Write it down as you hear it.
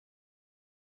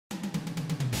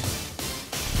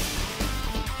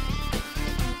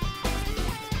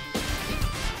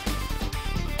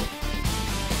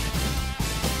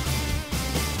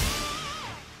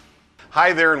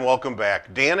Hi there and welcome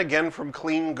back. Dan again from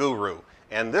CleanGuru.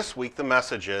 And this week the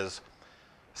message is,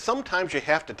 sometimes you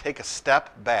have to take a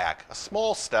step back, a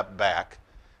small step back,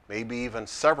 maybe even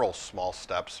several small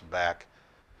steps back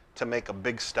to make a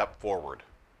big step forward.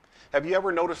 Have you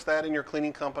ever noticed that in your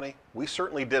cleaning company? We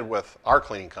certainly did with our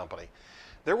cleaning company.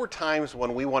 There were times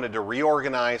when we wanted to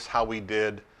reorganize how we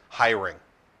did hiring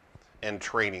and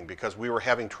training because we were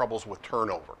having troubles with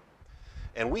turnover.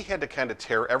 And we had to kind of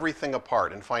tear everything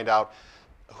apart and find out,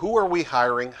 who are we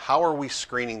hiring, how are we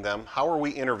screening them, how are we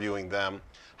interviewing them,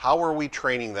 how are we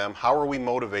training them, how are we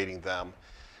motivating them,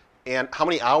 and how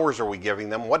many hours are we giving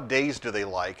them, what days do they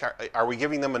like, are we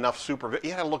giving them enough supervision?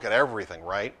 You had to look at everything,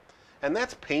 right? And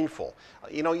that's painful.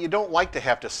 You know, you don't like to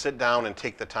have to sit down and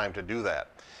take the time to do that.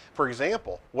 For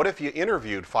example, what if you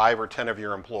interviewed 5 or 10 of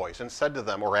your employees and said to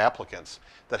them, or applicants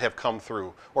that have come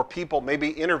through, or people, maybe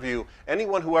interview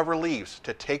anyone who ever leaves,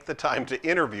 to take the time to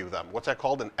interview them. What's that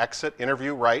called? An exit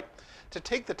interview, right? To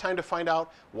take the time to find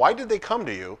out, why did they come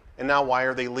to you, and now why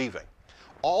are they leaving?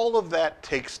 All of that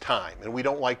takes time, and we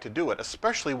don't like to do it,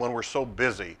 especially when we're so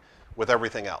busy with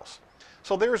everything else.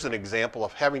 So there's an example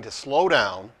of having to slow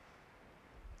down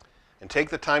and take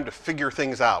the time to figure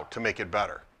things out to make it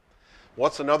better.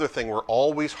 What's another thing we're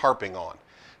always harping on?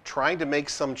 Trying to make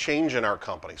some change in our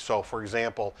company. So for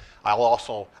example, I'll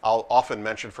often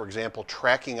mention, for example,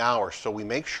 tracking hours, so we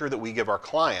make sure that we give our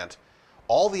client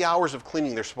all the hours of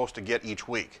cleaning they're supposed to get each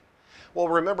week. Well,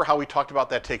 remember how we talked about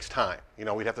that takes time. You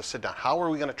know, we'd have to sit down. How are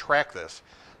we going to track this?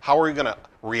 How are we going to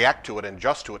react to it and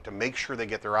adjust to it to make sure they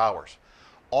get their hours?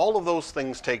 All of those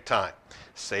things take time.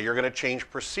 Say you're going to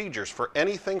change procedures for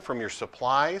anything from your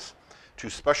supplies to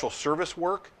special service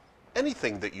work.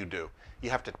 Anything that you do, you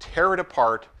have to tear it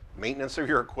apart, maintenance of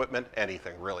your equipment,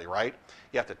 anything really, right?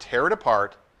 You have to tear it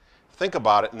apart, think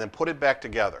about it, and then put it back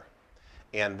together.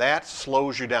 And that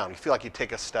slows you down. You feel like you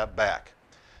take a step back.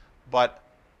 But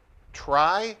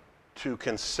try to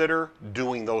consider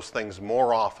doing those things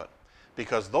more often,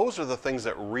 because those are the things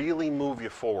that really move you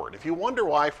forward. If you wonder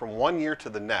why from one year to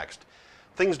the next,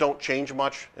 things don't change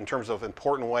much in terms of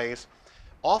important ways,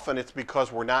 often it's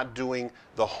because we're not doing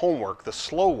the homework, the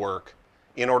slow work,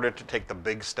 in order to take the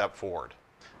big step forward.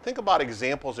 Think about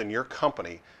examples in your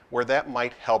company where that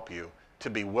might help you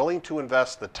to be willing to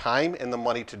invest the time and the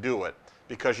money to do it,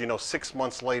 because you know 6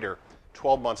 months later,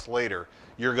 12 months later,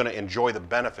 you're going to enjoy the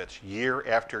benefits year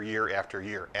after year after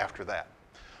year after that.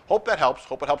 Hope that helps.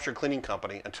 Hope it helps your cleaning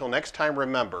company. Until next time,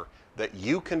 remember that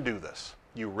you can do this.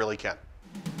 You really can.